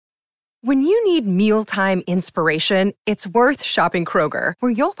When you need mealtime inspiration, it's worth shopping Kroger,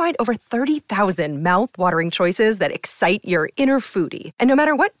 where you'll find over 30,000 mouth-watering choices that excite your inner foodie. And no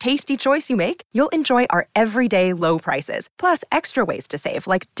matter what tasty choice you make, you'll enjoy our everyday low prices, plus extra ways to save,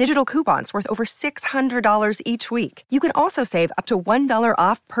 like digital coupons worth over $600 each week. You can also save up to $1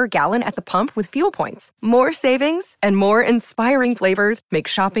 off per gallon at the pump with fuel points. More savings and more inspiring flavors make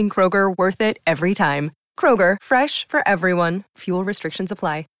shopping Kroger worth it every time. Kroger, fresh for everyone. Fuel restrictions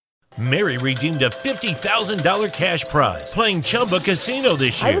apply. Mary redeemed a $50,000 cash prize playing Chumba Casino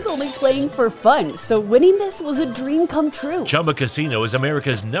this year. I was only playing for fun, so winning this was a dream come true. Chumba Casino is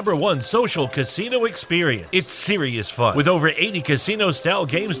America's #1 social casino experience. It's serious fun. With over 80 casino-style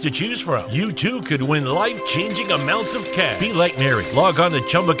games to choose from, you too could win life-changing amounts of cash. Be like Mary. Log on to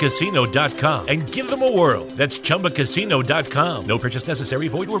ChumbaCasino.com and give them a whirl. That's ChumbaCasino.com. No purchase necessary.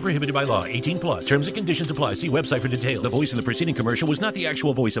 Void where prohibited by law. 18+. Terms and conditions apply. See website for details. The voice in the preceding commercial was not the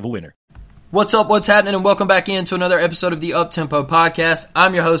actual voice of a winner. What's up, what's happening, and welcome back into another episode of the Uptempo Podcast.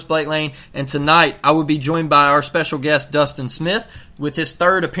 I'm your host, Blake Lane, and tonight I will be joined by our special guest, Dustin Smith, with his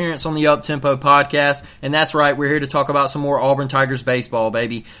third appearance on the Uptempo Podcast, and that's right, we're here to talk about some more Auburn Tigers baseball,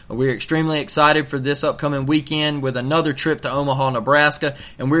 baby. We're extremely excited for this upcoming weekend with another trip to Omaha, Nebraska,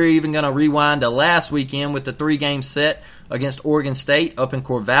 and we're even going to rewind to last weekend with the 3-game set against Oregon State up in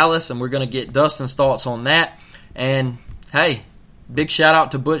Corvallis, and we're going to get Dustin's thoughts on that, and hey, big shout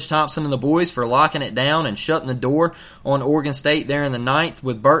out to Butch Thompson and the boys for locking it down and shutting the door on Oregon State there in the 9th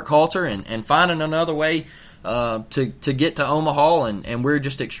with Burkhalter and finding another way to get to Omaha, and we're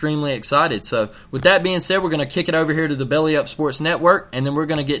just extremely excited. So with that being said, we're going to kick it over here to the Belly Up Sports Network, and then we're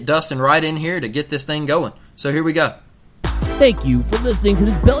going to get Dustin right in here to get this thing going. So here we go. Thank you for listening to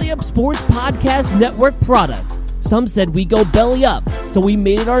this Belly Up Sports Podcast Network product. Some said we go belly up, so we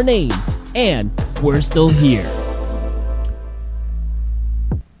made it our name, and we're still here.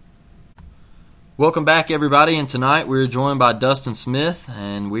 Welcome back, everybody, and tonight we're joined by Dustin Smith,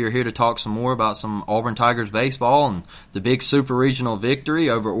 and we are here to talk some more about some Auburn Tigers baseball and the big super regional victory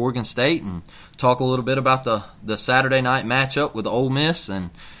over Oregon State, and talk a little bit about the Saturday night matchup with Ole Miss, and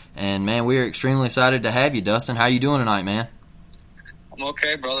man, we are extremely excited to have you, Dustin. How you doing tonight, man? I'm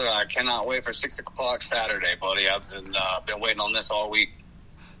okay, brother. I cannot wait for 6 o'clock Saturday, buddy. I've been waiting on this all week.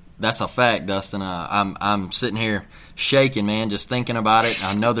 That's a fact, Dustin. I'm sitting here shaking, man, just thinking about it.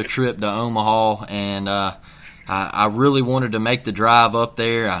 Another trip to Omaha, and I really wanted to make the drive up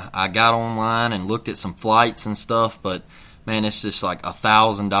there. I got online and looked at some flights and stuff, but man, it's just like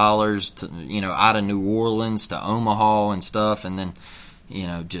 $1,000 to out of New Orleans to Omaha and stuff, and then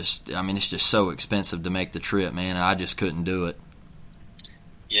it's just so expensive to make the trip, man. And I just couldn't do it.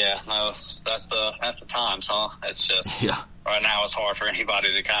 Yeah, no, that's the times, huh? It's just yeah. Right now it's hard for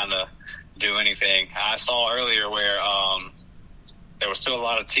anybody to kind of do anything. I saw earlier where there was still a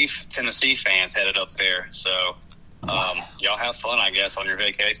lot of Tennessee fans headed up there, so y'all have fun, I guess, on your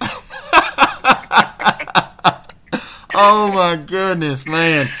vacation. Oh my goodness,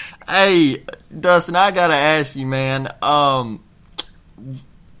 man! Hey, Dustin, I gotta ask you, man.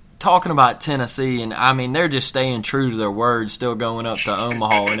 Talking about Tennessee, and I mean they're just staying true to their word, still going up to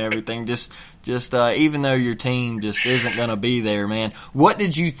Omaha and everything. Just even though your team just isn't going to be there, man. What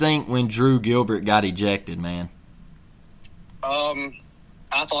did you think when Drew Gilbert got ejected, man?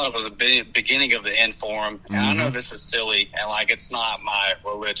 I thought it was a beginning of the end for him. And I know this is silly, and it's not my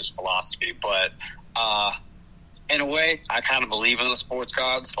religious philosophy, but in a way, I kind of believe in the sports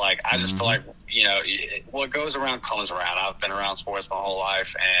gods. I just feel like what goes around comes around. I've been around sports my whole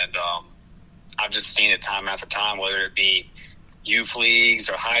life, and I've just seen it time after time, whether it be youth leagues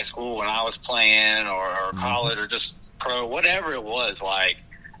or high school when I was playing or college or just pro, whatever it was,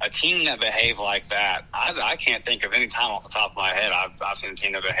 a team that behaved like that. I can't think of any time off the top of my head I've seen a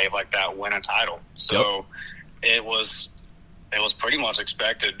team that behaved like that win a title. So it was pretty much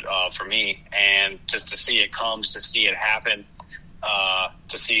expected for me, and just to see it come, to see it happen,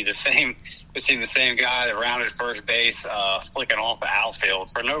 to see the same guy that rounded first base flicking off the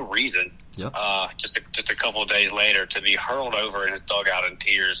outfield for no reason. Yep. Just a couple of days later to be hurled over in his dugout in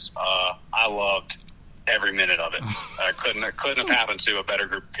tears. I loved every minute of it. Couldn't have happened to a better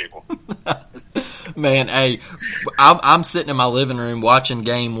group of people. Man, hey, I'm sitting in my living room watching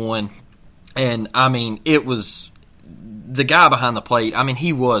Game 1, and I mean it was the guy behind the plate. I mean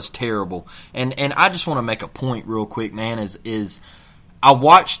he was terrible, and I just want to make a point real quick, man. Is I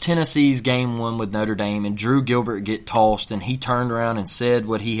watched Tennessee's Game 1 with Notre Dame and Drew Gilbert get tossed, and he turned around and said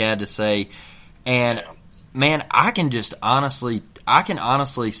what he had to say. And, man, I can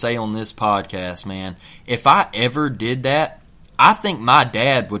honestly say on this podcast, man, if I ever did that, I think my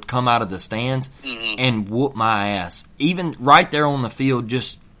dad would come out of the stands and whoop my ass. Even right there on the field,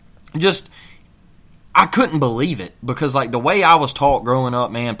 just I couldn't believe it because, like, the way I was taught growing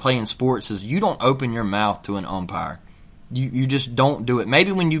up, man, playing sports is you don't open your mouth to an umpire. You just don't do it.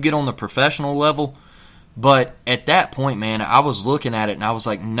 Maybe when you get on the professional level, but at that point, man, I was looking at it and I was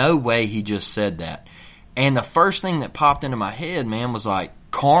like, no way he just said that. And the first thing that popped into my head, man, was like,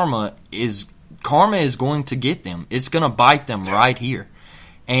 karma is going to get them. It's going to bite them right here.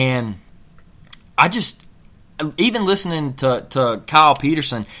 And I just, even listening to Kyle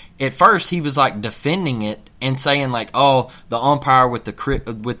Peterson, at first he was like defending it and saying like, "Oh, the umpire with the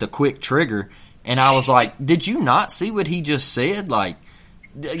quick trigger," and I was like, "Did you not see what he just said? Like,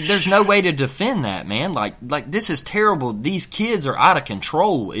 there's no way to defend that, man. Like this is terrible. These kids are out of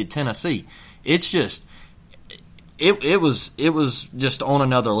control at Tennessee. It's just." It was just on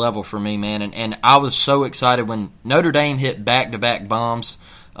another level for me, man, and I was so excited when Notre Dame hit back-to-back bombs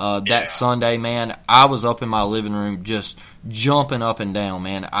that Sunday, man. I was up in my living room just jumping up and down,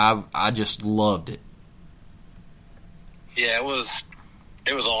 man. I just loved it. Yeah, it was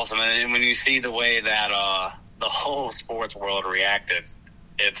awesome, and when you see the way that the whole sports world reacted,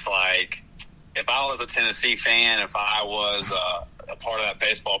 it's like if I was a Tennessee fan, if I was a part of that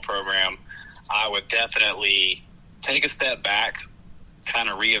baseball program, I would definitely take a step back, kind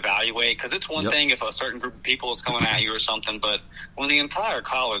of reevaluate, because it's one thing if a certain group of people is coming at you or something, but when the entire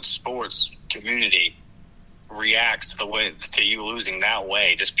college sports community reacts to you losing that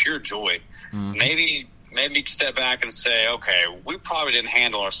way, just pure joy, maybe step back and say, okay, we probably didn't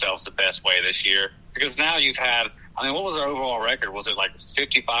handle ourselves the best way this year, because now you've had, I mean, what was our overall record? Was it like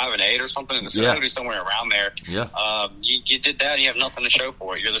 55-8 or something? It's going to be somewhere around there. Yeah. You did that, and you have nothing to show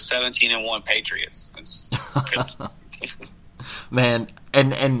for it. You're the 17-1 Patriots. It's man,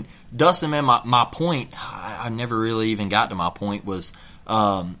 and Dustin, man, my point, I never really even got to my point, was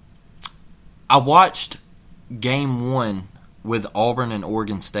I watched Game 1 with Auburn and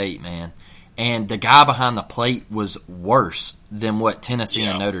Oregon State, man, and the guy behind the plate was worse than what Tennessee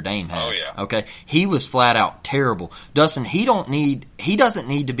and Notre Dame had. Oh, yeah. Okay, he was flat out terrible. Dustin, he doesn't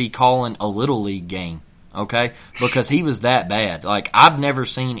need to be calling a little league game, okay, because he was that bad. Like, I've never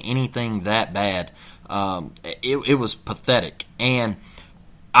seen anything that bad. It was pathetic, and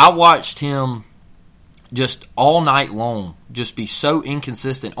I watched him just all night long just be so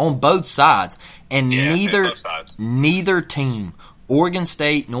inconsistent on both sides, and neither team, Oregon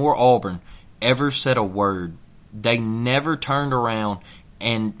State nor Auburn, ever said a word. They never turned around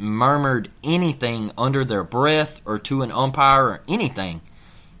and murmured anything under their breath or to an umpire or anything.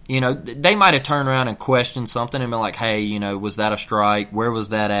 You know, they might have turned around and questioned something and been like, hey, you know, was that a strike? Where was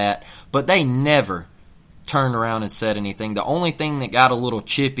that at? But they never turned around and said anything. The only thing that got a little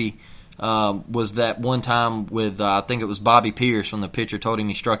chippy was that one time with, I think it was Bobby Pierce, when the pitcher told him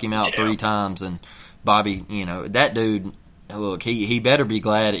he struck him out 3 times. And Bobby, you know, that dude, look, he better be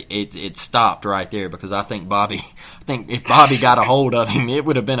glad it stopped right there, because I think if Bobby got a hold of him, it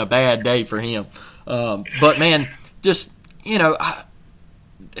would have been a bad day for him. But, man, just, you know,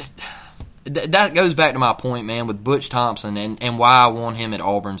 that goes back to my point, man, with Butch Thompson and why I want him at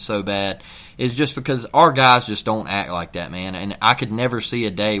Auburn so bad. Is just because our guys just don't act like that, man. And I could never see a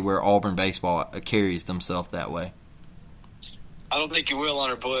day where Auburn baseball carries themselves that way. I don't think you will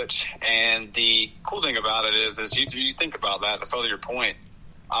under Butch. And the cool thing about it is you think about that, to further your point.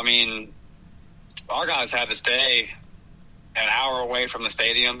 I mean, our guys had to stay an hour away from the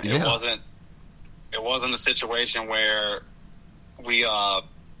stadium. Yeah. It wasn't a situation where we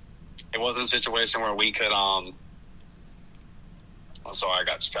could I'm sorry, I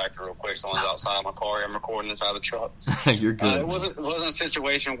got distracted real quick. Someone's outside of my car. I'm recording inside the truck. You're good. It wasn't a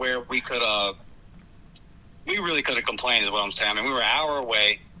situation where we really could have complained, is what I'm saying. I mean, we were an hour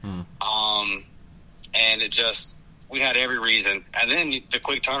away, and we had every reason. And then the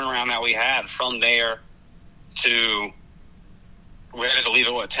quick turnaround that we had from there to, we had to leave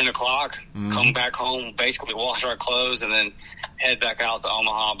at 10 o'clock, come back home, basically wash our clothes, and then head back out to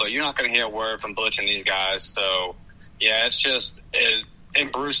Omaha. But you're not going to hear a word from Butch and these guys, so. Yeah, it's just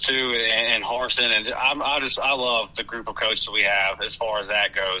and Bruce too, and Harsin, and I love the group of coaches we have as far as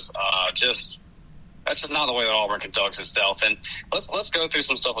that goes. That's just not the way that Auburn conducts itself. And let's go through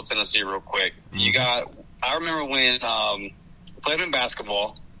some stuff with Tennessee real quick. I remember when we played in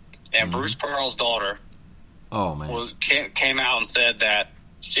basketball, and Bruce Pearl's daughter, came out and said that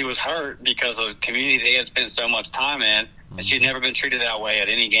she was hurt because of the community they had spent so much time in, and she had never been treated that way at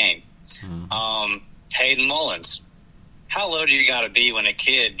any game. Hayden Mullins. How low do you got to be when a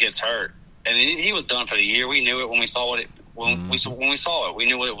kid gets hurt? And he was done for the year. We knew it when we saw it. When we saw it, we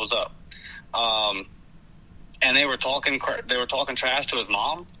knew it was up. And they were talking trash to his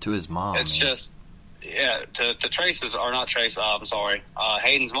mom. To his mom. It's just, to Trace's, or not Trace, I'm sorry,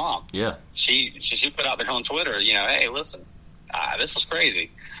 Hayden's mom. Yeah. She put out there on Twitter, hey, listen, this was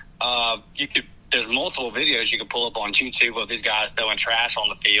crazy. There's multiple videos you can pull up on YouTube of these guys throwing trash on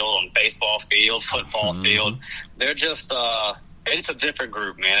the field, on baseball field, football field. They're just, it's a different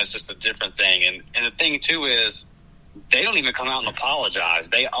group, man. It's just a different thing. And the thing, too, is they don't even come out and apologize.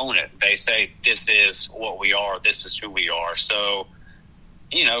 They own it. They say, this is what we are. This is who we are. So,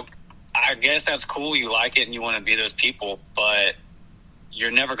 I guess that's cool. You like it and you want to be those people, but you're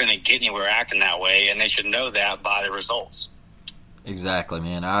never going to get anywhere acting that way, and they should know that by the results. Exactly,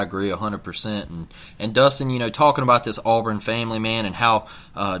 man. I agree 100%. And Dustin, talking about this Auburn family, man, and how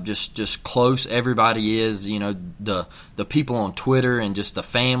just close everybody is, the people on Twitter and just the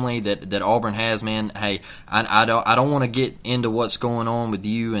family that Auburn has, man. Hey, I don't want to get into what's going on with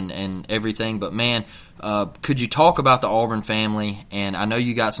you and everything, but man, could you talk about the Auburn family? And I know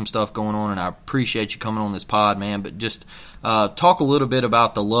you got some stuff going on, and I appreciate you coming on this pod, man. But just talk a little bit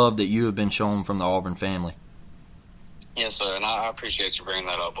about the love that you have been shown from the Auburn family. Yes, sir, and I appreciate you bringing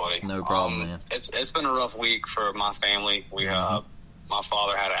that up, buddy. No problem, man. It's been a rough week for my family. My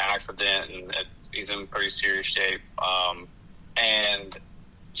father had an accident, and he's in pretty serious shape. And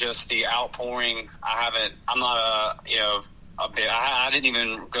just the outpouring, I didn't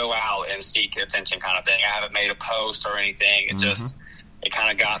even go out and seek attention kind of thing. I haven't made a post or anything. It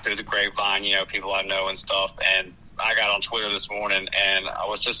kind of got through the grapevine, people I know and stuff. And I got on Twitter this morning, and I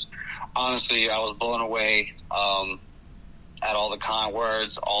was just, honestly, I was blown away at all the kind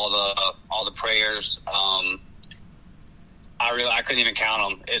words, all the prayers. I couldn't even count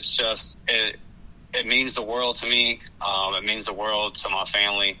them. It's just, it means the world to me. It means the world to my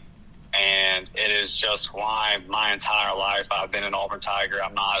family. And it is just why my entire life I've been an Auburn Tiger.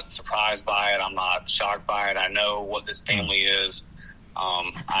 I'm not surprised by it. I'm not shocked by it. I know what this family is.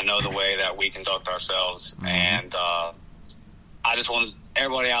 I know the way that we conduct ourselves. And I just want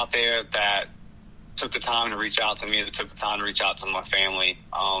everybody out there that took the time to reach out to me, that took the time to reach out to my family,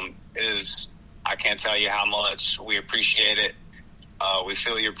 I can't tell you how much we appreciate it. We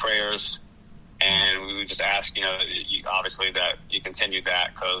feel your prayers, and we would just ask, obviously that you continue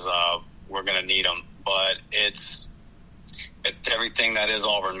that, because we're going to need them. But it's everything that is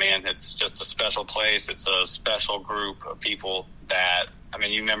Auburn, man. It's just a special place. It's a special group of people that,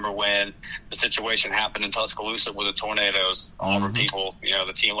 you remember when the situation happened in Tuscaloosa with the tornadoes, Auburn people,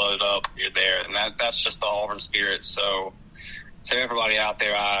 the team loaded up, you're there. And that's just the Auburn spirit. So to everybody out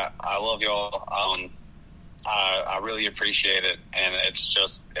there, I love y'all. I really appreciate it. And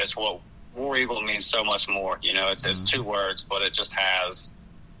it's what War Eagle means so much more. It's two words, but it just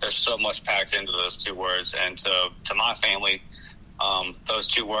there's so much packed into those two words. And to my family, those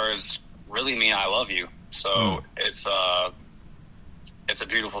two words really mean I love you. So it's a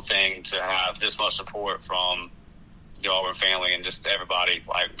beautiful thing to have this much support from the Auburn family and just everybody.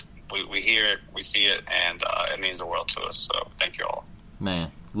 Like, we hear it, we see it, and it means the world to us. So thank you all.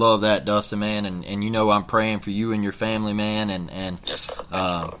 Man, love that, Dustin, man. And I'm praying for you and your family, man. And yes, sir.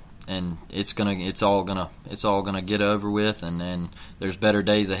 Thank you, and it's all gonna get over with, and there's better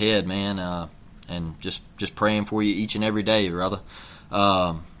days ahead, man. And just praying for you each and every day, brother.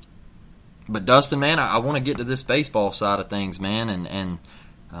 But Dustin, man, I want to get to this baseball side of things, man, and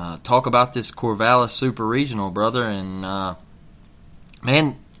talk about this Corvallis Super Regional, brother. And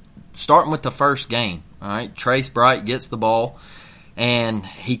man, starting with the first game, all right, Trace Bright gets the ball, and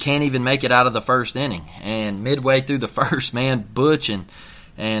he can't even make it out of the first inning. And midway through the first, man, Butch and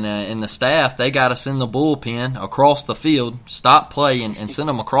the staff, they got to send the bullpen across the field, stop play, and send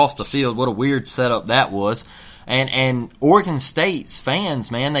them across the field. What a weird setup that was. And Oregon State's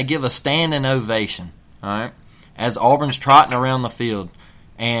fans, man, they give a standing ovation, all right, as Auburn's trotting around the field.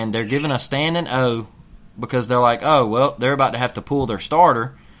 And they're giving a standing O because they're like, oh, well, they're about to have to pull their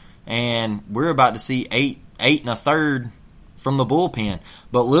starter, and we're about to see eight and a third from the bullpen.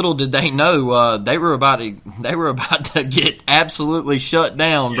 But little did they know they were about to get absolutely shut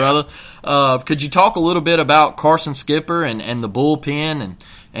down, brother. Could you talk a little bit about Carson Skipper and the bullpen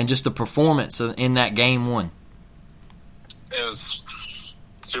and just the performance in that game one? It was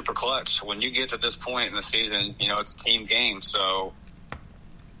super clutch. When you get to this point in the season, it's a team game. So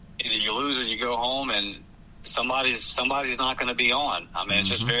either you lose or you go home, and somebody's not going to be on. It's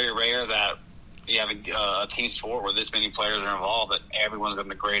just very rare that you have a team sport where this many players are involved, that everyone's going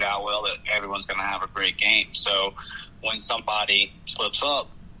to grade out well, that everyone's going to have a great game. So when somebody slips up,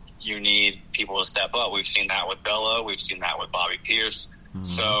 you need people to step up. We've seen that with Bello. We've seen that with Bobby Pierce.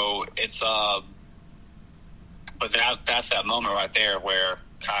 So it's but that's that moment right there where,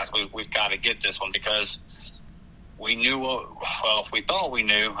 guys, we've got to get this one, because we knew we thought we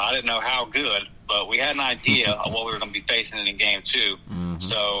knew. I didn't know how good, but we had an idea of what we were going to be facing in game 2. Mm-hmm.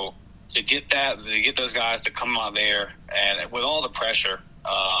 So to get those guys to come out there and with all the pressure,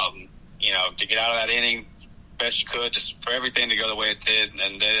 to get out of that inning best you could, just for everything to go the way it did,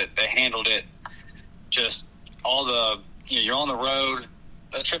 and they handled it. Just all you're on the road.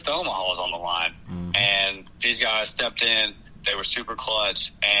 The trip to Omaha was on the line, and these guys stepped in. They were super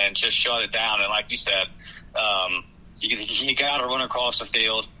clutch and just shut it down. And like you said, you got to run across the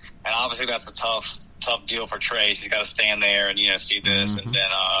field, and obviously that's a tough deal for Trace. He's got to stand there and see this, and then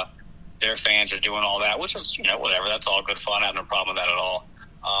their fans are doing all that, which is whatever. That's all good fun. I have no problem with that at all.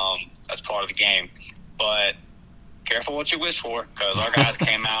 That's part of the game, but careful what you wish for, because our guys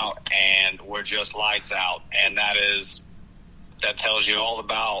came out and were just lights out, and that tells you all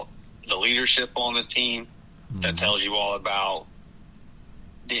about the leadership on this team. That tells you all about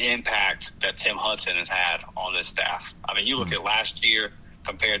the impact that Tim Hudson has had on this staff. I mean, you look at last year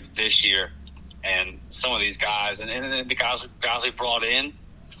compared to this year, and some of these guys, and the guys we brought in,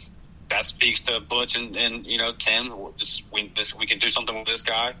 that speaks to Butch and Tim. We can do something with this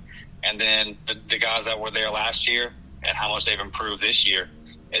guy, and then the guys that were there last year and how much they've improved this year.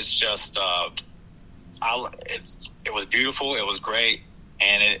 It's just it was beautiful. It was great,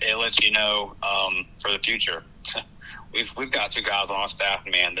 and it lets you know for the future. We've got 2 guys on our staff,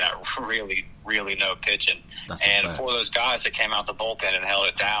 man, that really, really know pitching. And for those guys that came out the bullpen and held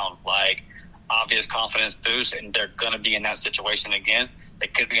it down, like, obvious confidence boost, and they're going to be in that situation again. They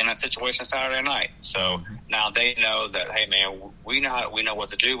could be in that situation Saturday night. So now they know that, hey, man, we know what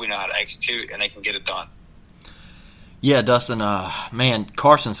to do. We know how to execute, and they can get it done. Yeah, Dustin, man,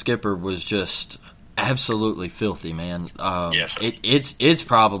 Carson Skipper was just absolutely filthy, man. Yes, it's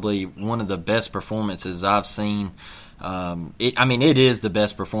probably one of the best performances I've seen. It is the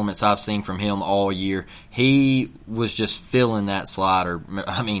best performance I've seen from him all year. He was just feeling that slider.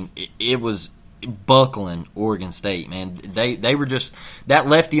 I mean, it was buckling Oregon State, man. They were just that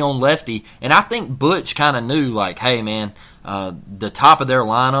lefty on lefty, and I think Butch kind of knew, like, hey, man, the top of their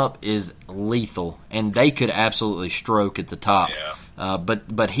lineup is lethal, and they could absolutely stroke at the top. Yeah.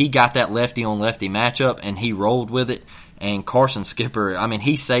 But he got that lefty on lefty matchup, and he rolled with it. And Carson Skipper, I mean,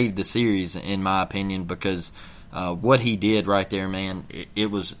 he saved the series in my opinion, because what he did right there, man,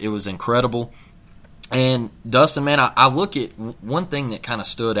 it was incredible. And Dustin, man, I look at one thing that kind of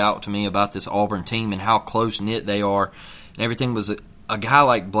stood out to me about this Auburn team and how close knit they are, and everything was a guy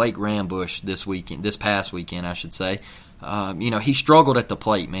like Blake Rambush this past weekend, I should say. He struggled at the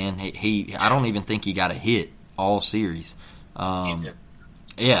plate, man. I don't even think he got a hit all series.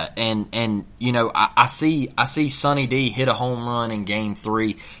 Yeah, and I see Sonny D hit a home run in Game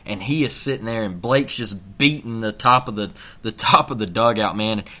 3, and he is sitting there, and Blake's just beating the top of the dugout,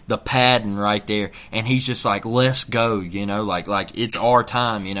 man, the padding right there, and he's just like, let's go, like it's our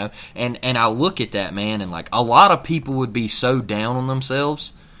time, and I look at that, man, and like a lot of people would be so down on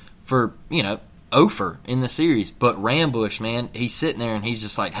themselves for over in the series, but Rambush, man, he's sitting there and he's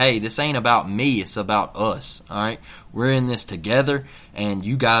just like, hey, this ain't about me, it's about us, all right? We're in this together, and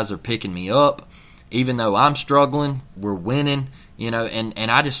you guys are picking me up. Even though I'm struggling, we're winning, and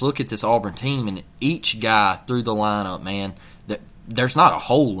I just look at this Auburn team, and each guy through the lineup, man, there's not a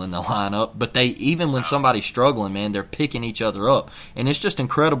hole in the lineup, but even when somebody's struggling, man, they're picking each other up, and it's just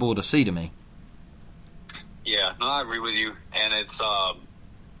incredible to see to me. Yeah, no, I agree with you, and it's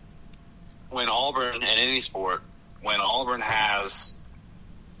when Auburn, in any sport, when Auburn has,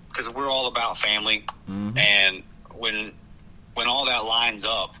 because we're all about family, and when all that lines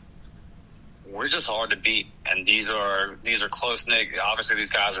up, we're just hard to beat. And these are close knit. Obviously, these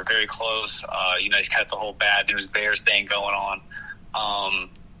guys are very close. You got the whole Bad News Bears thing going on.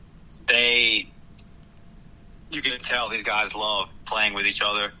 You can tell these guys love playing with each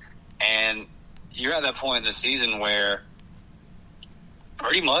other, and you're at that point in the season where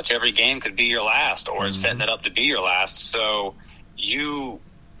pretty much every game could be your last, or it's setting it up to be your last. So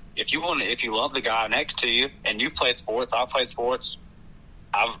if you love the guy next to you, and you've played sports, I've played sports.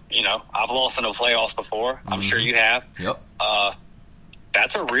 I've lost in the playoffs before. I'm sure you have. Yep.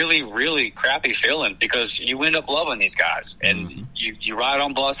 That's a really, really crappy feeling, because you end up loving these guys, and you ride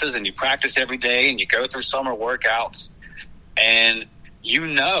on buses, and you practice every day, and you go through summer workouts, and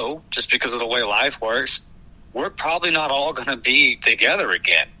just because of the way life works, we're probably not all going to be together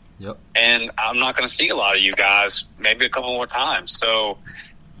again. Yep. And I'm not going to see a lot of you guys, maybe a couple more times. So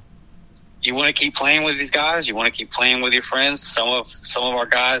you want to keep playing with these guys. You want to keep playing with your friends. Some of our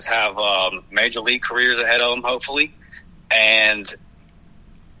guys have major league careers ahead of them, hopefully. But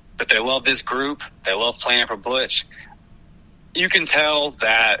they love this group. They love playing for Butch. You can tell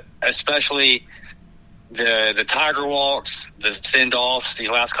that, especially the Tiger walks, the send-offs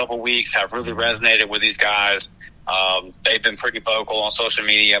these last couple of weeks have really resonated with these guys. They've been pretty vocal on social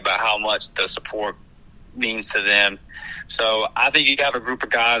media about how much the support means to them. So I think you have a group of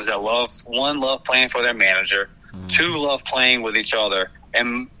guys that love playing for their manager, two, love playing with each other,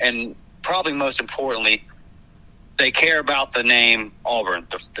 and probably most importantly, they care about the name Auburn,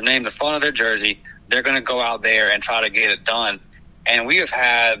 the name, the front of their jersey. They're going to go out there and try to get it done. And we have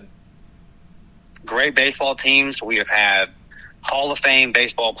had great baseball teams. We have had Hall of Fame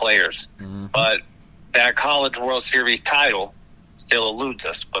baseball players. But that College World Series title still eludes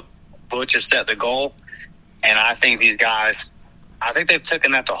us. But Butch has set the goal, and I think these guys, I think they've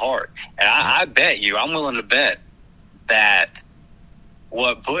taken that to heart. And I bet you, I'm willing to bet that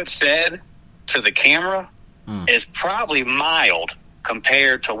what Butch said to the camera is probably mild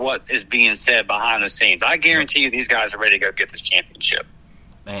compared to what is being said behind the scenes. I guarantee you these guys are ready to go get this championship.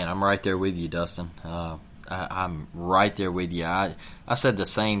 Man, I'm right there with you, Dustin. I'm right there with you. I said the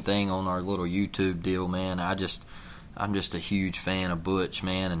same thing on our little YouTube deal, man. I'm just a huge fan of Butch,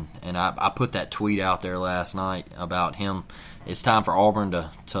 man, and I put that tweet out there last night about him. It's time for Auburn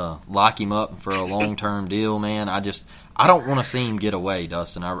to lock him up for a long-term deal, man. I don't want to see him get away,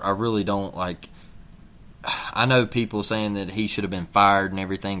 Dustin. I really don't. Like, I know people saying that he should have been fired and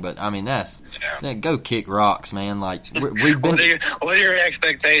everything, but I mean go kick rocks, man. Like, we've been. What are your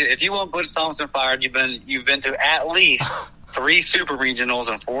expectations? If you want Butch Thompson fired, you've been to at least 3 super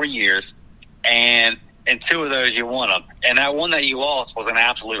regionals in 4 years, and in 2 of those you won them, and that one that you lost was an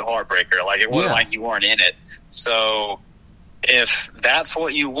absolute heartbreaker. Like, it wasn't like you weren't in it. So if that's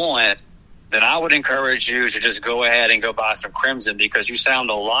what you want, then I would encourage you to just go ahead and go buy some Crimson, because you sound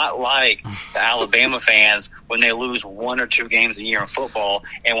a lot like the Alabama fans when they lose 1 or 2 games a year in football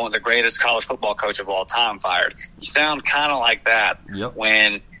and want the greatest college football coach of all time fired. You sound kind of like that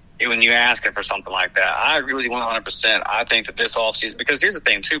when you're asking for something like that. I agree with you 100%. I think that this offseason, because here's the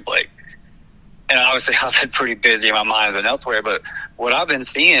thing too, Blake, and obviously I've been pretty busy in my mind than elsewhere, but what I've been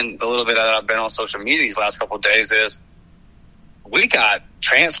seeing, the little bit that I've been on social media these last couple of days, is we got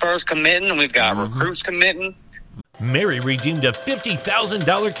transfers committing, we've got recruits committing. Mary redeemed a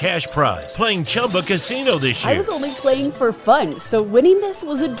 $50,000 cash prize playing Chumba Casino this year. I was only playing for fun, so winning this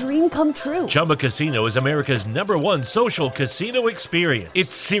was a dream come true. Chumba Casino is America's #1 social casino experience.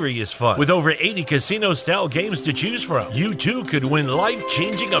 It's serious fun. With over 80 casino-style games to choose from, you too could win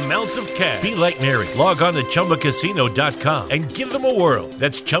life-changing amounts of cash. Be like Mary. Log on to ChumbaCasino.com and give them a whirl.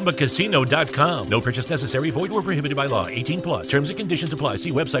 That's ChumbaCasino.com. No purchase necessary. Void where prohibited by law. 18+. Terms and conditions apply.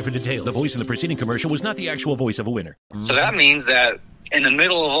 See website for details. The voice in the preceding commercial was not the actual voice of a winner. So that means that in the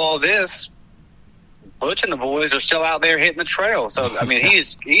middle of all this, Butch and the boys are still out there hitting the trail. So, I mean,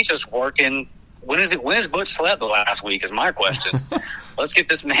 he's just working. When is Butch slept the last week is my question. Let's get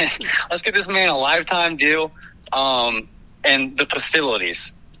this man a lifetime deal. And the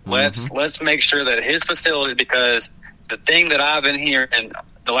facilities. Let's make sure that his facility, because the thing that I've been hearing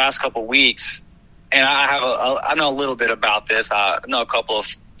the last couple of weeks, and I know a little bit about this. I know a couple of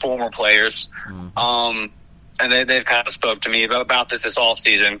former players. And they've kind of spoke to me about this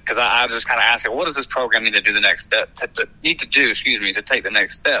offseason, because I was just kind of asking, what does this program need to do the next step, to take the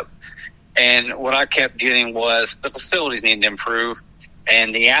next step? And what I kept getting was the facilities need to improve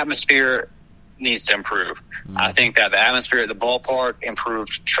and the atmosphere needs to improve. I think that the atmosphere at the ballpark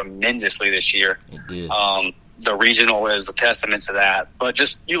improved tremendously this year. It did. The regional is a testament to that. But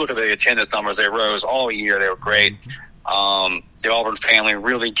just you look at the attendance numbers, they rose all year. They were great. The Auburn family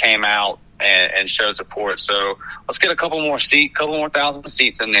really came out and show support. So let's get a couple more thousand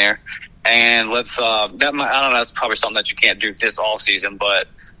seats in there, and let's. I don't know. That's probably something that you can't do this off season, but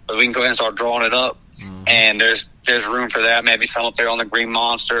we can go ahead and start drawing it up. And there's room for that. Maybe some up there on the Green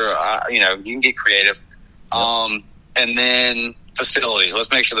Monster. You can get creative. And then facilities. Let's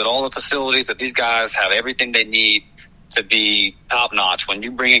make sure that all the facilities, that these guys have everything they need to be top notch. When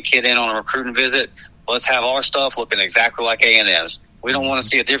you bring a kid in on a recruiting visit, let's have our stuff looking exactly like A&M's. We don't want to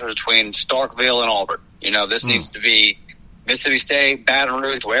see a difference between Starkville and Auburn. This needs to be Mississippi State, Baton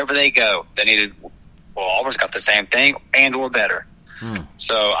Rouge, wherever they go. Auburn's got the same thing and or better.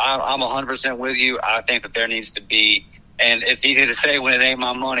 So I'm 100% with you. I think that there needs to be, and it's easy to say when it ain't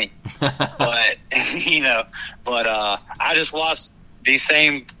my money, but I just watched these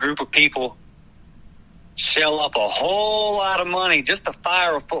same group of people shell up a whole lot of money just to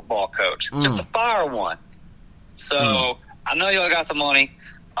fire a football coach, just to fire one. So I know y'all got the money.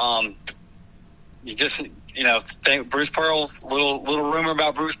 You just, think Bruce Pearl, little rumor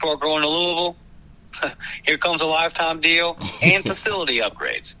about Bruce Pearl going to Louisville. Here comes a lifetime deal and facility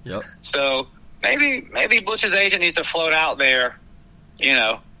upgrades. Yep. So maybe Butch's agent needs to float out there,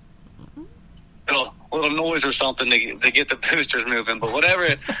 the little noise or something to get the boosters moving. But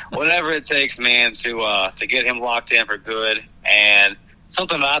whatever it takes, man, to get him locked in for good. And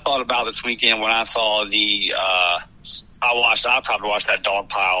something that I thought about this weekend when I saw I probably watched that dog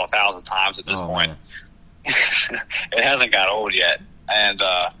pile 1,000 times at this point. It hasn't got old yet. And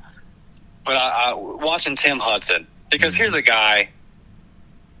but I watching Tim Hudson, because here's a guy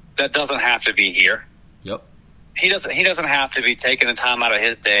that doesn't have to be here. Yep. He doesn't have to be taking the time out of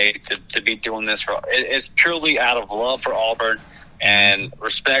his day to be doing this. It's purely out of love for Auburn and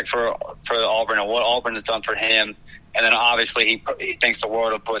respect for Auburn and what Auburn has done for him. And then obviously he thinks the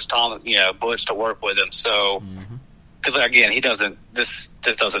world of Butch to work with him. So, because again, he doesn't. This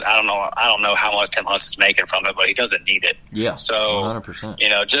doesn't. I don't know how much Tim Hudson's making from it, but he doesn't need it. Yeah. So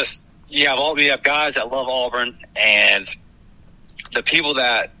 100%. Just you have guys that love Auburn, and the people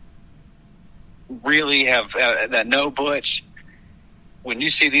that really have that know Butch. When you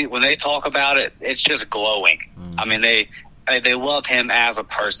see when they talk about it, it's just glowing. I mean, they love him as a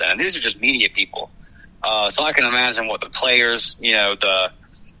person, and these are just media people. So I can imagine what the players, the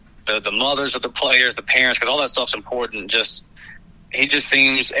mothers of the players, the parents, because all that stuff's important. He just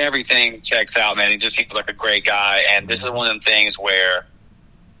seems everything checks out, man. He just seems like a great guy, and this is one of them things where,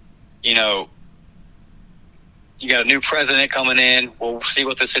 you got a new president coming in. We'll see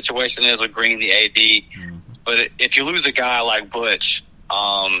what the situation is with Green, the AD. But if you lose a guy like Butch,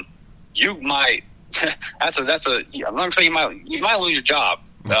 you might. I'm you might lose your job.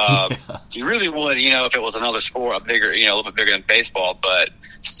 You really would, if it was another sport, a little bit bigger than baseball. But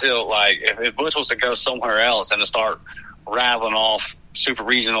still, like if Butch was to go somewhere else and to start rattling off super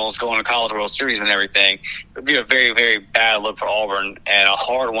regionals, going to College World Series and everything, it would be a very, very bad look for Auburn and a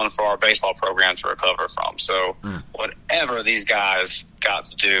hard one for our baseball program to recover from. So whatever these guys got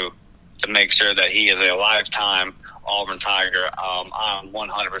to do to make sure that he is a lifetime Auburn Tiger, I'm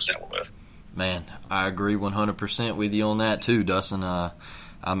 100% with. Man, I agree 100% with you on that too, Dustin.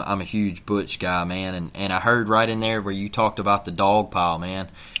 I'm a huge Butch guy, man, and I heard right in there where you talked about the dog pile, man,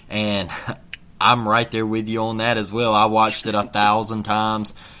 and I'm right there with you on that as well. I watched it 1,000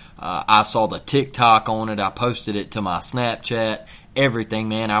 times. I saw the TikTok on it. I posted it to my Snapchat. Everything,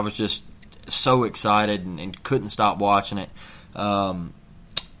 man. I was just so excited and couldn't stop watching it. And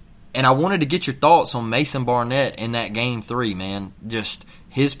I wanted to get your thoughts on Mason Barnett in that Game 3, man. Just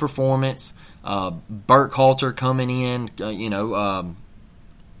his performance. Burkhalter coming in,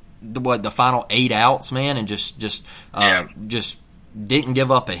 the final 8 outs, man, and just didn't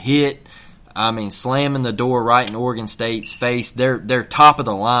give up a hit. I mean, slamming the door right in Oregon State's face. They're top of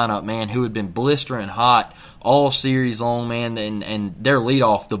the lineup, man, who had been blistering hot all series long, man, and their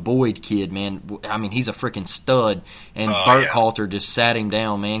leadoff, the Boyd kid, man. I mean, he's a freaking stud, and Burkhalter just sat him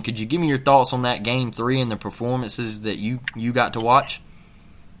down, man. Could you give me your thoughts on that Game 3 and the performances that you got to watch?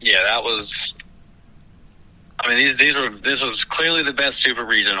 Yeah, that was. I mean, this was clearly the best super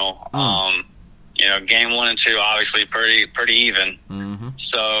regional. Game 1 and 2 obviously pretty even. Mm-hmm.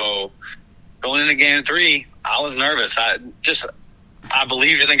 So going into Game 3, I was nervous. I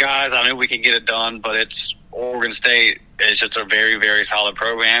believed in the guys. I knew we could get it done, but it's Oregon State. It's just a very, very solid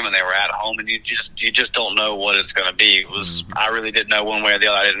program, and they were at home, and you just don't know what it's going to be. It was. I really didn't know one way or the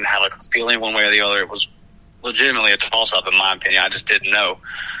other. I didn't have a feeling one way or the other. It was legitimately a toss-up, in my opinion. I just didn't know.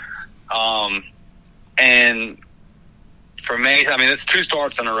 And for Mason, I mean, it's 2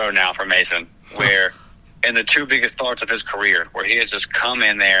 starts in a row now for Mason, where in the 2 biggest starts of his career, where he has just come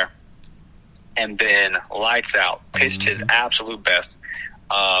in there and been lights out, pitched his absolute best.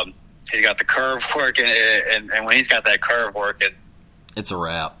 He's got the curve working, and when he's got that curve working, it's a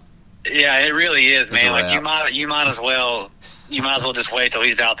wrap. Yeah, it really is, man. Like you might as well just wait till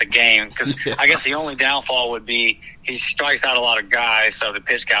he's out the game, because I guess the only downfall would be he strikes out a lot of guys, so the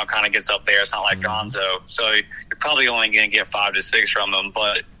pitch count kind of gets up there. It's not like Gonzo, so you're probably only going to get 5 to 6 from him.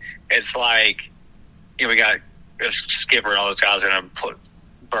 But it's like, we got Skipper and all those guys are going to put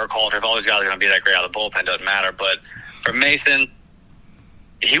Burkhalter. If all these guys are going to be that great out of the bullpen, doesn't matter. But for Mason,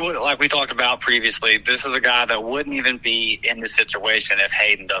 he would, like we talked about previously, this is a guy that wouldn't even be in this situation if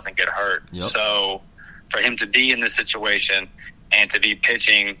Hayden doesn't get hurt. Yep. So for him to be in this situation and to be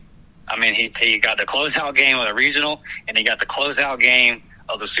pitching, I mean, he got the closeout game of the regional, and he got the closeout game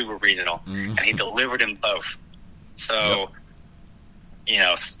of the super regional, and he delivered in both. So,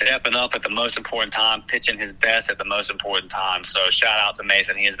 stepping up at the most important time, pitching his best at the most important time. So shout out to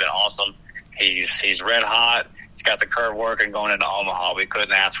Mason. He has been awesome. He's red hot. He's got the curve working going into Omaha. We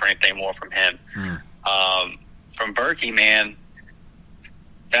couldn't ask for anything more from him. From Berkey, man,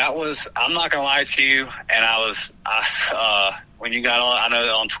 that was, I'm not going to lie to you, and when you got on, I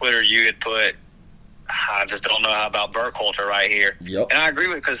know on Twitter you had put, I just don't know how about Burkhalter right here. Yep. And I agree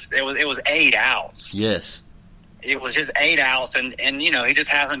with, because it was 8 outs. Yes. It was just 8 outs, and he just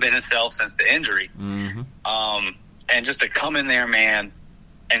hasn't been himself since the injury. Mm-hmm. And just to come in there, man,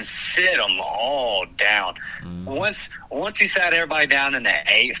 and sit them all down. Mm-hmm. Once he sat everybody down in the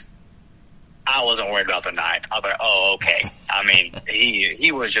 8th, I wasn't worried about the 9th. I was like, oh, okay. I mean,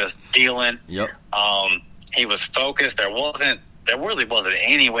 he was just dealing. Yep. He was focused. There really wasn't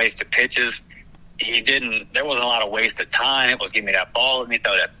any wasted pitches. There wasn't a lot of wasted time. It was, give me that ball, let me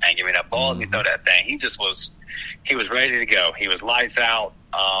throw that thing. Give me that ball, let me throw that thing. He was ready to go. He was lights out.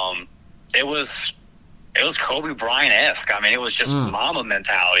 It was Kobe Bryant-esque. I mean, it was just mama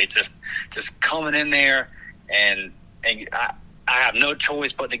mentality, just coming in there, and I have no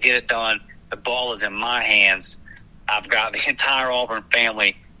choice but to get it done. The ball is in my hands. I've got the entire Auburn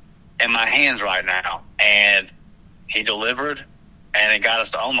family in my hands right now. And he delivered, and it got us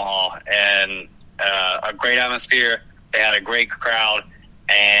to Omaha. And a great atmosphere. They had a great crowd.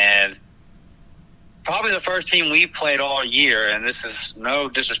 And probably the first team we've played all year, and this is no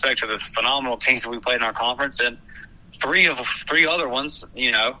disrespect to the phenomenal teams that we played in our conference, and three other ones,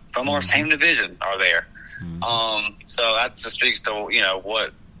 from our same division are there. So that just speaks to,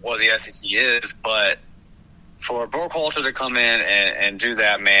 what the SEC is. But for Burkhalter to come in and do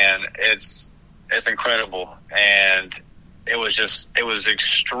that, man, it's incredible. And it was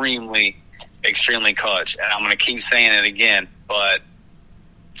extremely, extremely clutch. And I'm going to keep saying it again, but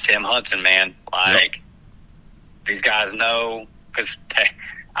Tim Hudson, man, these guys know, because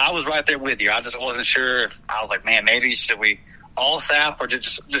I was right there with you. I just wasn't sure if I was like, man, maybe should we all sap or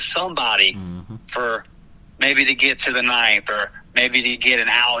just somebody for maybe to get to the 9th, or maybe to get an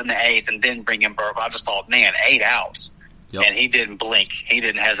out in the 8th and then bring in Burke. I just thought, man, 8 outs. Yep. And he didn't blink. He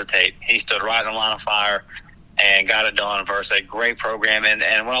didn't hesitate. He stood right in the line of fire and got it done versus a great program. And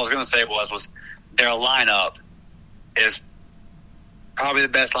what I was going to say was their lineup is probably the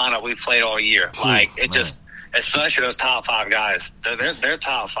best lineup we've played all year. Just, especially those top 5 guys, their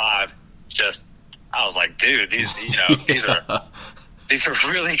top 5 just, I was like, dude, these are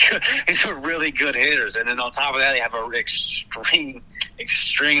really good. These are really good hitters. And then on top of that, they have an extremely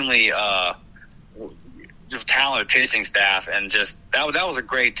talented pitching staff, and just that was a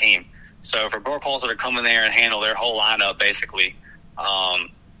great team. So for Burkhalter to come in there and handle their whole lineup, basically,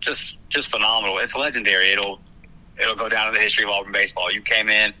 just phenomenal. It's legendary. It'll go down in the history of Auburn baseball. You came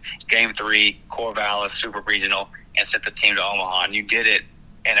in Game 3, Corvallis Super Regional, and sent the team to Omaha, and you did it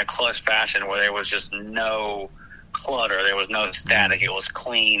in a clutch fashion where there was just no clutter, there was no static. It was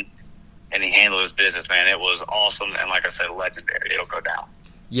clean, and he handled his business, man. It was awesome, and like I said, legendary. It'll go down.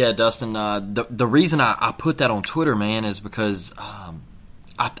 Yeah, Dustin, the reason I put that on Twitter, man, is because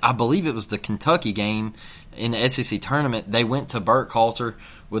I believe it was the Kentucky game in the SEC tournament. They went to Burkhalter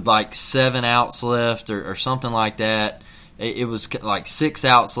with 7 outs left or something like that. It was 6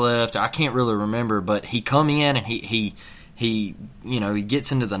 outs left. I can't really remember, but he come in and he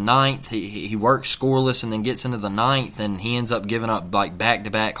gets into the 9th. He works scoreless and then gets into the 9th, and he ends up giving up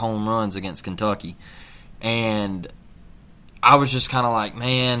back-to-back home runs against Kentucky. And I was just kind of like,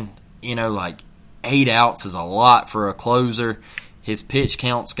 man, 8 outs is a lot for a closer. His pitch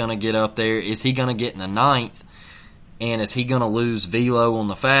count's going to get up there. Is he going to get in the 9th? And is he going to lose velo on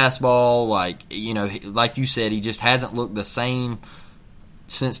the fastball? Like you said, he just hasn't looked the same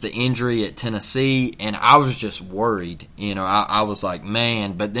since the injury at Tennessee, and I was just worried. I was like,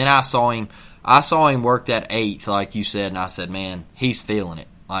 man. But then I saw him work that 8th, like you said, and I said, man, he's feeling it.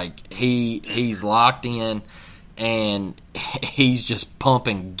 He's locked in, and he's just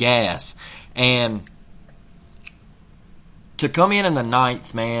pumping gas. And to come in the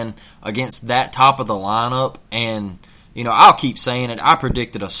 9th, man, against that top of the lineup, and I'll keep saying it, I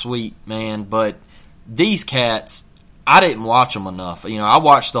predicted a sweep, man, but these cats, I didn't watch them enough. I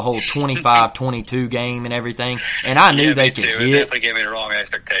watched the whole 25-22 game and everything, and I knew they could hit. It definitely gave me the wrong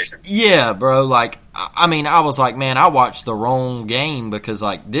expectations. Yeah, bro. I was like, man, I watched the wrong game because,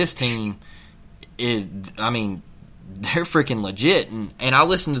 this team is, they're freaking legit. And I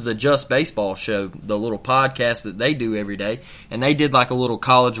listened to the Just Baseball show, the little podcast that they do every day, and they did a little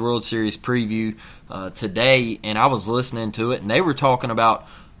College World Series preview today, and I was listening to it, and they were talking about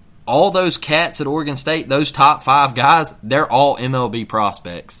all those cats at Oregon State, those top 5 guys, they're all MLB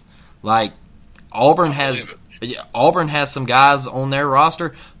prospects. Auburn has some guys on their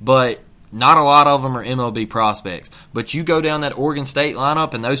roster, but not a lot of them are MLB prospects. But you go down that Oregon State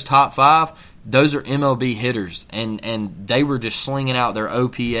lineup, and those top 5, those are MLB hitters, and they were just slinging out their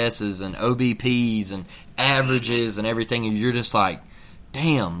OPSs and OBPs and averages and everything, and you're just like,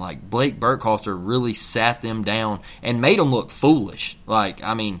 damn, Blake Burkhalter really sat them down and made them look foolish.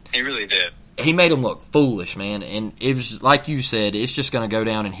 He really did. he made them look foolish, man. And it was like you said, it's just going to go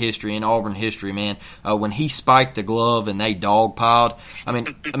down in history, in Auburn history, man. When he spiked the glove and they dogpiled, I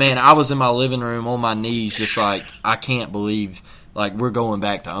mean, man, I was in my living room on my knees, just like, I can't believe, like, we're going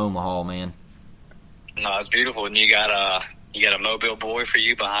back to Omaha, man. No, it's beautiful, and you got a Mobile boy for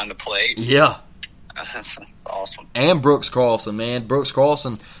you behind the plate. Yeah, that's awesome. And Brooks Carlson, man. Brooks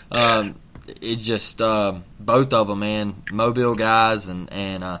Carlson, it just both of them, man. Mobile guys,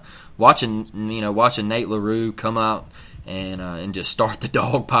 and watching Nate LaRue come out and just start the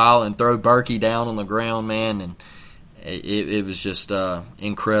dog pile and throw Berkey down on the ground, man, and it was just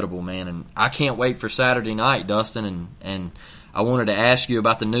incredible, man. And I can't wait for Saturday night, Dustin, and I wanted to ask you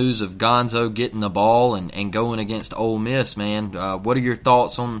about the news of Gonzo getting the ball and going against Ole Miss, man. What are your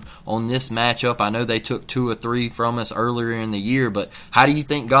thoughts on this matchup? I know they took 2 or 3 from us earlier in the year, but how do you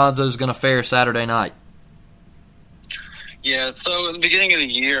think Gonzo's going to fare Saturday night? Yeah, so at the beginning of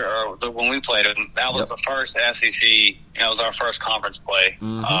the year, when we played them, that was the first SEC. It was our first conference play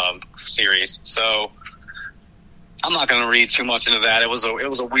series. So I'm not going to read too much into that. It was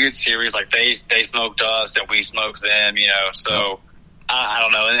a weird series. Like they smoked us and we smoked them. So I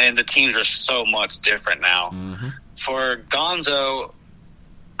don't know. And the teams are so much different now. Mm-hmm. For Gonzo,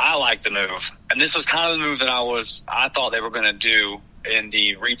 I like the move, and this was kind of the move that I thought they were going to do in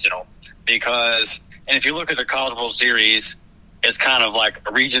the regional, because, and if you look at the College World Series, it's kind of like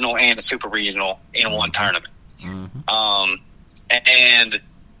a regional and a super regional in one tournament. Mm-hmm. And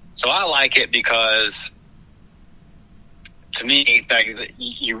so I like it because, to me,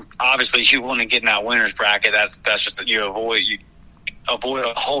 you want to get in that winner's bracket. That's just you avoid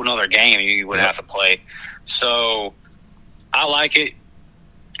a whole nother game you would have to play. So I like it.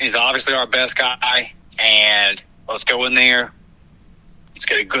 He's obviously our best guy, and let's go in there. Let's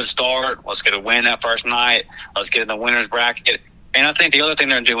get a good start. Let's get a win that first night. Let's get in the winner's bracket. And I think the other thing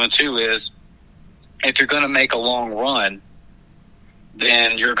they're doing too is, if you're going to make a long run,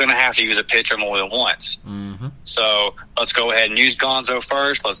 then you're going to have to use a pitcher more than once. Mm-hmm. So let's go ahead and use Gonzo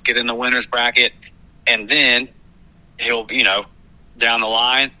first. Let's get in the winner's bracket. And then he'll, down the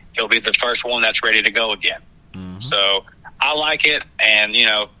line, he'll be the first one that's ready to go again. Mm-hmm. So I like it. And,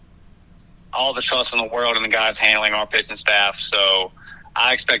 all the trust in the world in the guys handling our pitching staff. So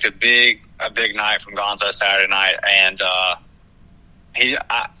I expect a big night from Gonzo Saturday night. And I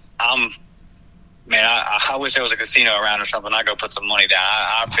wish there was a casino around or something. I'd go put some money down.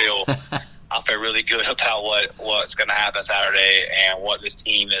 I feel really good about what's going to happen Saturday and what this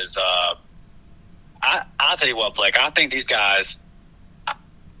team is. I'll tell you what, Blake. I think these guys,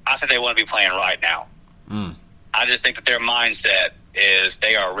 I think they want to be playing right now. Mm. I just think that their mindset is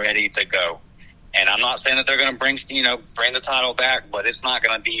they are ready to go. And I'm not saying that they're going to bring the title back, but it's not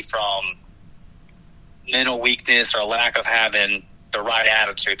going to be from mental weakness or lack of having the right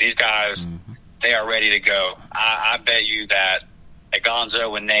attitude. These guys, they are ready to go. I bet you that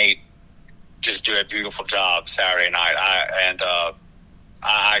Gonzo and Nate just do a beautiful job Saturday night.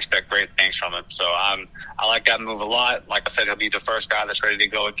 I expect great things from him. So I like that move a lot. Like I said, he'll be the first guy that's ready to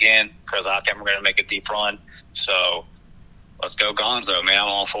go again, because I think we're going to make a deep run. So let's go Gonzo, man. I'm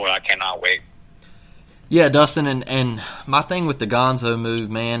all for it. I cannot wait. Yeah, Dustin, and my thing with the Gonzo move,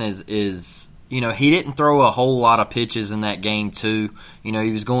 man, is he didn't throw a whole lot of pitches in that game too. He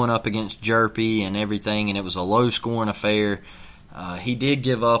was going up against Jerpy and everything, and it was a low-scoring affair. He did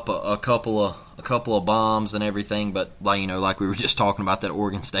give up a couple of bombs and everything, but like we were just talking about that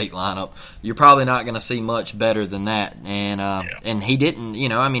Oregon State lineup, you're probably not going to see much better than that. And he didn't,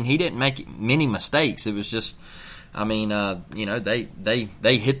 he didn't make many mistakes. It was just, they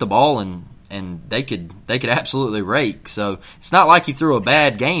hit the ball and they could absolutely rake. So it's not like he threw a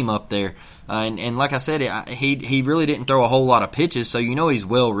bad game up there. And like I said, he really didn't throw a whole lot of pitches, so he's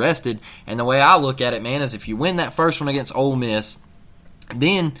well rested. And the way I look at it, man, is if you win that first one against Ole Miss,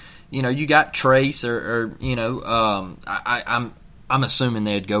 then you got Trace, I'm assuming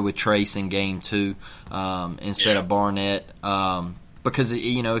they'd go with Trace in game 2 instead of Barnett, because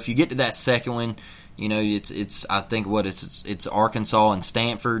if you get to that second one, it's I think it's Arkansas and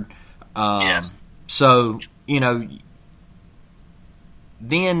Stanford. Yes. So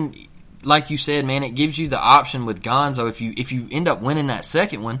then, like you said, man, it gives you the option with Gonzo. If you end up winning that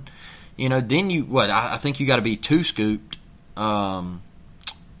second one, then I think you got to be 2 scooped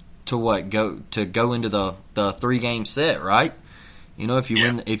to go into the 3-game set, right?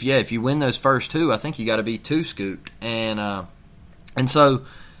 If you win those first 2, I think you got to be 2 scooped, and so.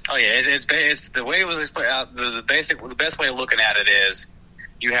 Oh yeah, it's the way it was explained. The best way of looking at it is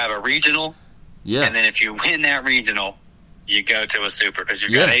you have a regional, and then if you win that regional, you go to a super, because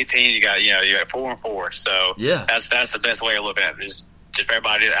you've got 18, you got 4 and 4. So that's the best way of looking at it. Is just for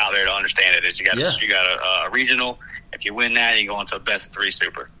everybody out there to understand it, is you got a regional. If you win that, you go into a best of 3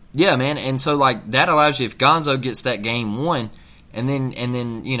 super. Yeah, man. And so like that allows you, if Gonzo gets that game 1, and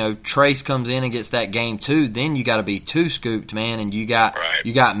then you know Trace comes in and gets that game 2, then you got to be 2 scooped, man, and you got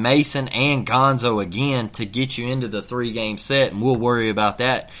Mason and Gonzo again to get you into the 3-game set, and we'll worry about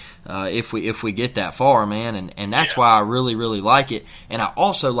that if we get that far, man, and that's why I really, really like it. And I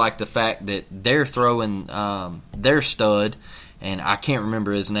also like the fact that they're throwing their stud, and I can't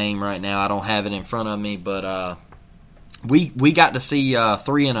remember his name right now. I don't have it in front of me, but we got to see 3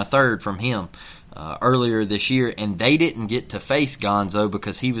 1/3 from him earlier this year, and they didn't get to face Gonzo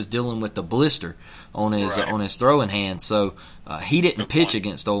because he was dealing with the blister on his throwing hand, so he didn't pitch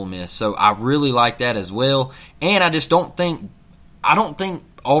against Ole Miss. So I really like that as well, and I don't think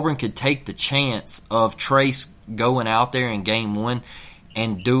Auburn could take the chance of Trace going out there in game 1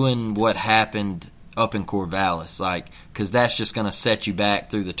 and doing what happened up in Corvallis, because that's just going to set you back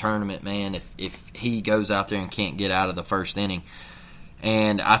through the tournament, man, if he goes out there and can't get out of the first inning.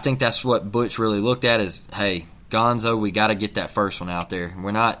 And I think that's what Butch really looked at is, hey, Gonzo, we got to get that first one out there.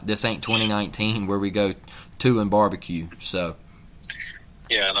 This ain't 2019 where we go 2 and barbecue. So,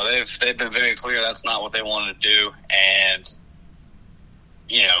 yeah, no, they've been very clear that's not what they wanted to do, and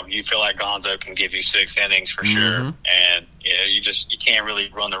you feel like Gonzo can give you 6 innings for sure, and you can't really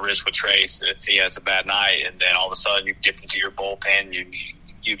run the risk with Trace if he has a bad night, and then all of a sudden you dip into your bullpen,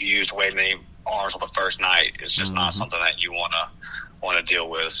 you've used way many arms on the first night. It's just not something that you want to deal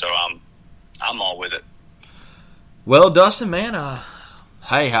with. So I'm all with it. Well, Dustin, man,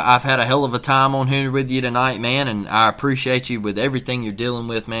 hey, I've had a hell of a time on here with you tonight, man, and I appreciate you with everything you're dealing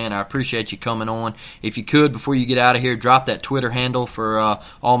with, man. I appreciate you coming on. If you could, before you get out of here, drop that Twitter handle for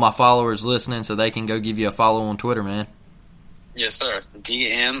all my followers listening so they can go give you a follow on Twitter, man. Yes, sir.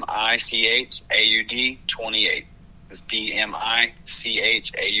 DMICHAUD28. It's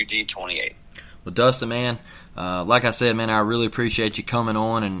DMICHAUD28. Well, Dustin, man, like I said, man, I really appreciate you coming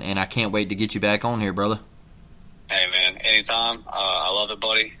on, and I can't wait to get you back on here, brother. Hey, man, anytime. I love it,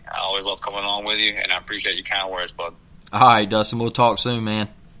 buddy. I always love coming on with you, and I appreciate your kind words, bud. All right, Dustin, we'll talk soon, man.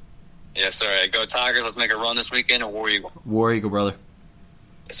 Yes, sir. Hey, go Tigers. Let's make a run this weekend, or War Eagle. War Eagle, brother.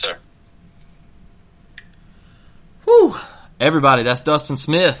 Yes, sir. Whew. Everybody, that's Dustin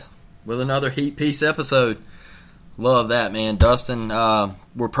Smith with another Heat Piece episode. Love that, man. Dustin,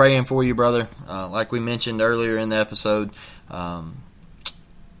 we're praying for you, brother. Like we mentioned earlier in the episode,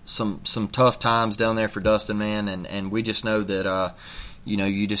 some tough times down there for Dustin, man, and we just know that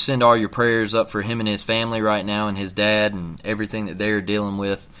you just send all your prayers up for him and his family right now, and his dad and everything that they're dealing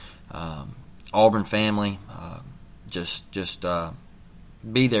with. Auburn family, just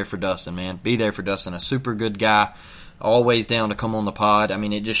be there for Dustin, man. Be there for Dustin. A super good guy, always down to come on the pod. I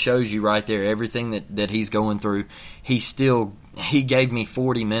mean, it just shows you right there everything that he's going through. He gave me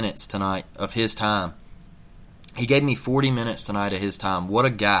 40 minutes tonight of his time. He gave me 40 minutes tonight of his time. What a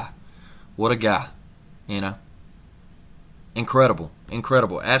guy. What a guy. Incredible.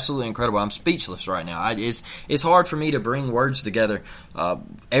 Absolutely incredible. I'm speechless right now. It's hard for me to bring words together.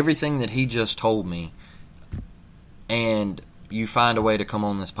 Everything that he just told me, and you find a way to come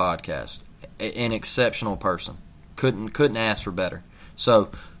on this podcast. An exceptional person. Couldn't ask for better. So,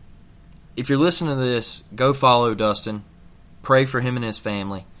 if you're listening to this, go follow Dustin. Pray for him and his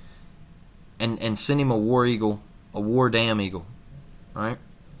family. And send him a War Eagle, a War Damn Eagle. All right?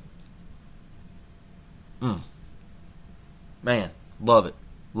 Man, love it.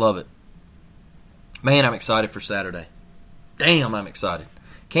 Love it. Man, I'm excited for Saturday. Damn, I'm excited.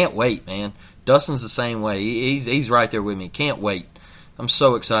 Can't wait, man. Dustin's the same way. He's right there with me. Can't wait. I'm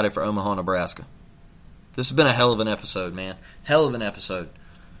so excited for Omaha, Nebraska. This has been a hell of an episode, man. Hell of an episode.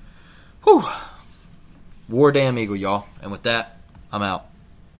 Whew. War Damn Eagle, y'all. And with that, I'm out.